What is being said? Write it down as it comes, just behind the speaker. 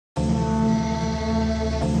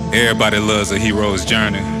Everybody loves a hero's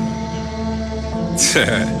journey.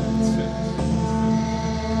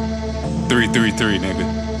 333,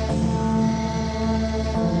 nigga.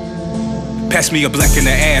 Pass me a black in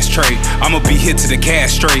the ashtray. I'ma be hit to the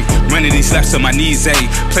cash straight. Running these laps on my knees, ayy.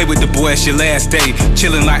 Play with the boy, it's your last day.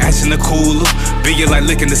 Chillin' like ice in the cooler. Bigger like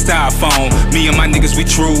licking the styrofoam. Me and my niggas, we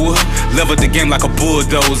truer. Level the game like a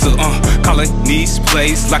bulldozer. Calling these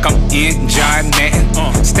plays like I'm in John Madden.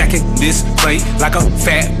 Stacking this plate like a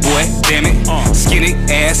fat boy, damn it. Skinny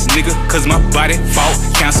ass nigga, cause my body fought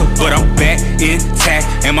cancer. But I'm back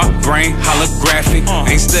intact and my brain holographic.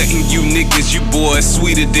 Ain't stuntin' you niggas, you boys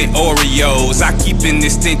sweeter than Oreos. I keep an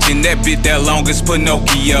extension, that bit that long as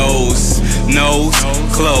Pinocchio's. Nose,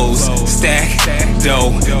 close, stack, dough,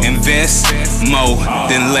 invest, more,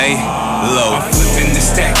 then lay low. I'm flipping and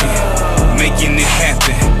stacking, making it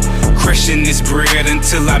happen. Crushing this bread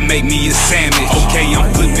until I make me a sandwich. Okay, I'm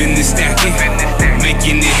flipping and stacking,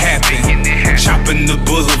 making it happen. Chopping the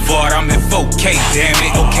boulevard, I'm in 4K, damn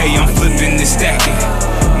it. Okay, I'm flipping and stacking,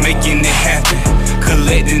 making it happen.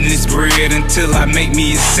 Collecting this bread until I make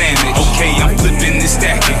me a sandwich. Okay, I'm flipping and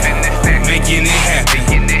stacking, making it happen.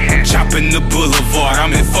 Chopping the boulevard,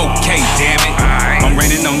 I'm in 4K, damn it. I'm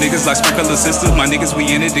raining on niggas like sprinkler sisters. My niggas,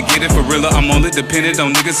 we in it to get it for real. I'm only dependent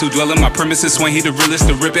on niggas who dwell in my premises. Swain, he the realest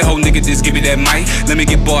to rip it. Whole nigga, just give me that mic. Let me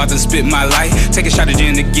get bars and spit my life. Take a shot of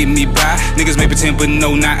gin to get me by. Niggas may pretend, but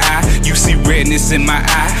no, not I. You see redness in my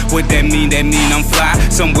eye. What that mean? That mean I'm fly.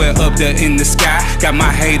 Somewhere up there in the sky. Got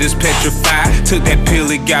my haters petrified. Took that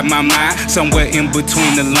pill, it got my mind. Somewhere in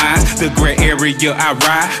between the lines. The gray area I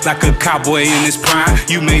ride. Like a cowboy in his prime.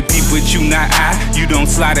 You may be, but you not I. You don't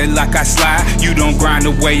slide it like I slide. You don't grind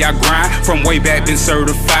the way I grind. From way back been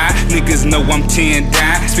certified. Niggas know I'm 10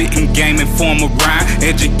 dime. Spitting game in form of rhyme.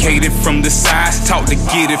 Educated from the sides. Taught to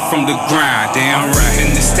get it from the grind. Damn right.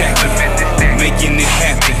 In the stacking, making it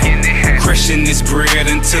happen. Crushing this bread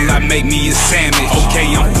until I make me a sandwich.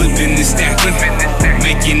 Okay, I'm flipping and stacking,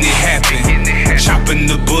 making it happen. Chopping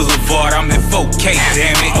the boulevard, I'm in 4K,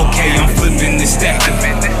 damn it. Okay, I'm flipping and stacking,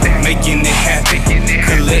 making it happen.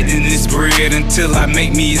 Collecting this bread until I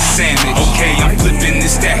make me a sandwich. Okay, I'm flipping and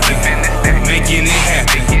stacking, making it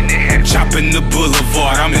happen. Chopping the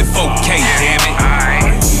boulevard, I'm in 4K, damn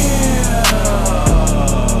it.